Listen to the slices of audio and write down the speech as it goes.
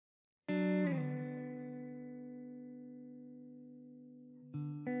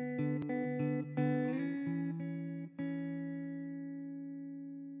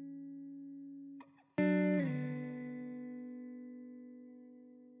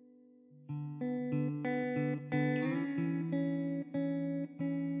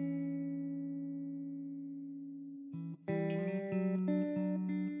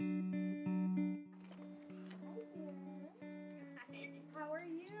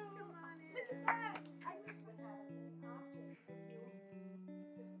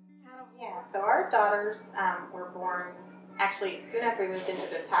Yeah, so our daughters were born actually soon after we moved into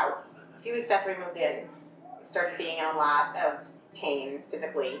this house. A few weeks after we moved in, we started being in a lot of pain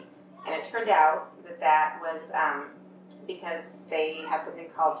physically, and it turned out that that was because they had something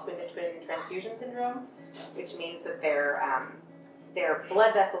called twin-to-twin transfusion syndrome, which means that their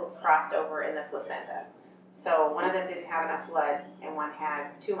blood vessels crossed over in the placenta. So one of them didn't have enough blood, and one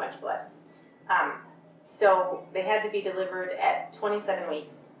had too much blood. So they had to be delivered at 27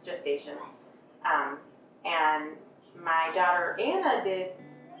 weeks gestation. And my daughter Anna did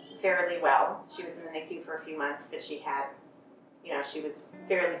fairly well. She was in the NICU for a few months, but she had, she was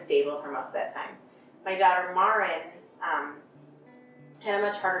fairly stable for most of that time. My daughter Maren had a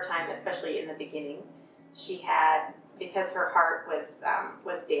much harder time, especially in the beginning. She had, because her heart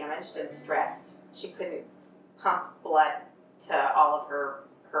was damaged and stressed, she couldn't pump blood to all of her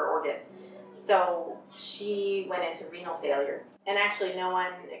organs. So she went into renal failure, and actually no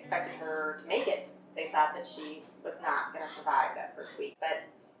one expected her to make it. They thought that she was not going to survive that first week, but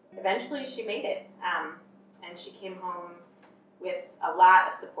eventually she made it, and she came home with a lot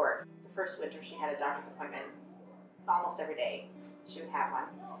of support. The first winter she had a doctor's appointment almost every day. She would have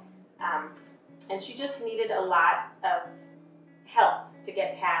one, and she just needed a lot of help to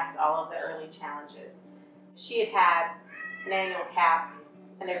get past all of the early challenges. She had had an annual CAP,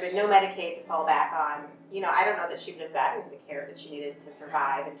 and there had been no Medicaid to fall back on. I don't know that she would have gotten the care that she needed to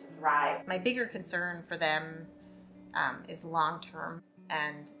survive and to thrive. My bigger concern for them is long-term,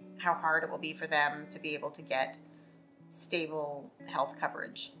 and how hard it will be for them to be able to get stable health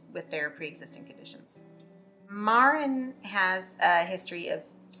coverage with their pre-existing conditions. Maren has a history of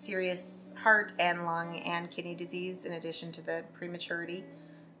serious heart and lung and kidney disease in addition to the prematurity.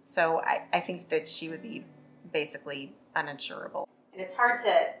 So I think that she would be basically uninsurable. And it's hard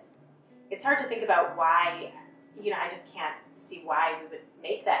to think about why, I just can't see why we would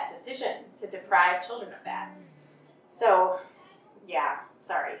make that decision to deprive children of that. So, yeah,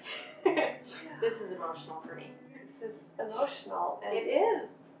 sorry. This is emotional for me. This is emotional. And it is.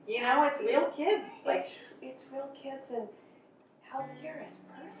 It's real kids. It's real kids, and healthcare is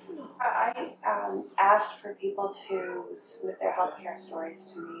personal. I asked for people to submit their healthcare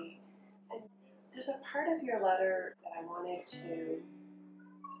stories to me, and there's a part of your letter that I wanted to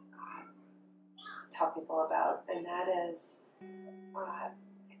tell people about, and that is, I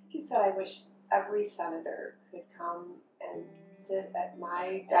think you said, I wish every senator could come and sit at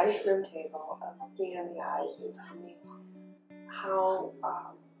my dining room table and look me in the eyes and tell me how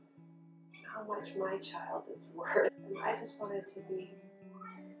much my child is worth. And I just wanted to be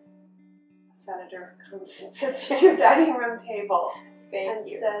a senator who comes and sits at your dining room table and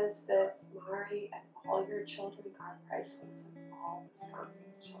says that Mari and all your children are priceless, and all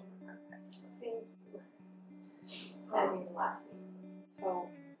Wisconsin's children are priceless. Thank you. That means a lot to me. So,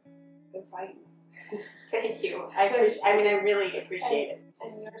 invite me. Thank you. I really appreciate it.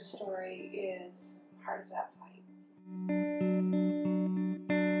 And your story is part of that fight.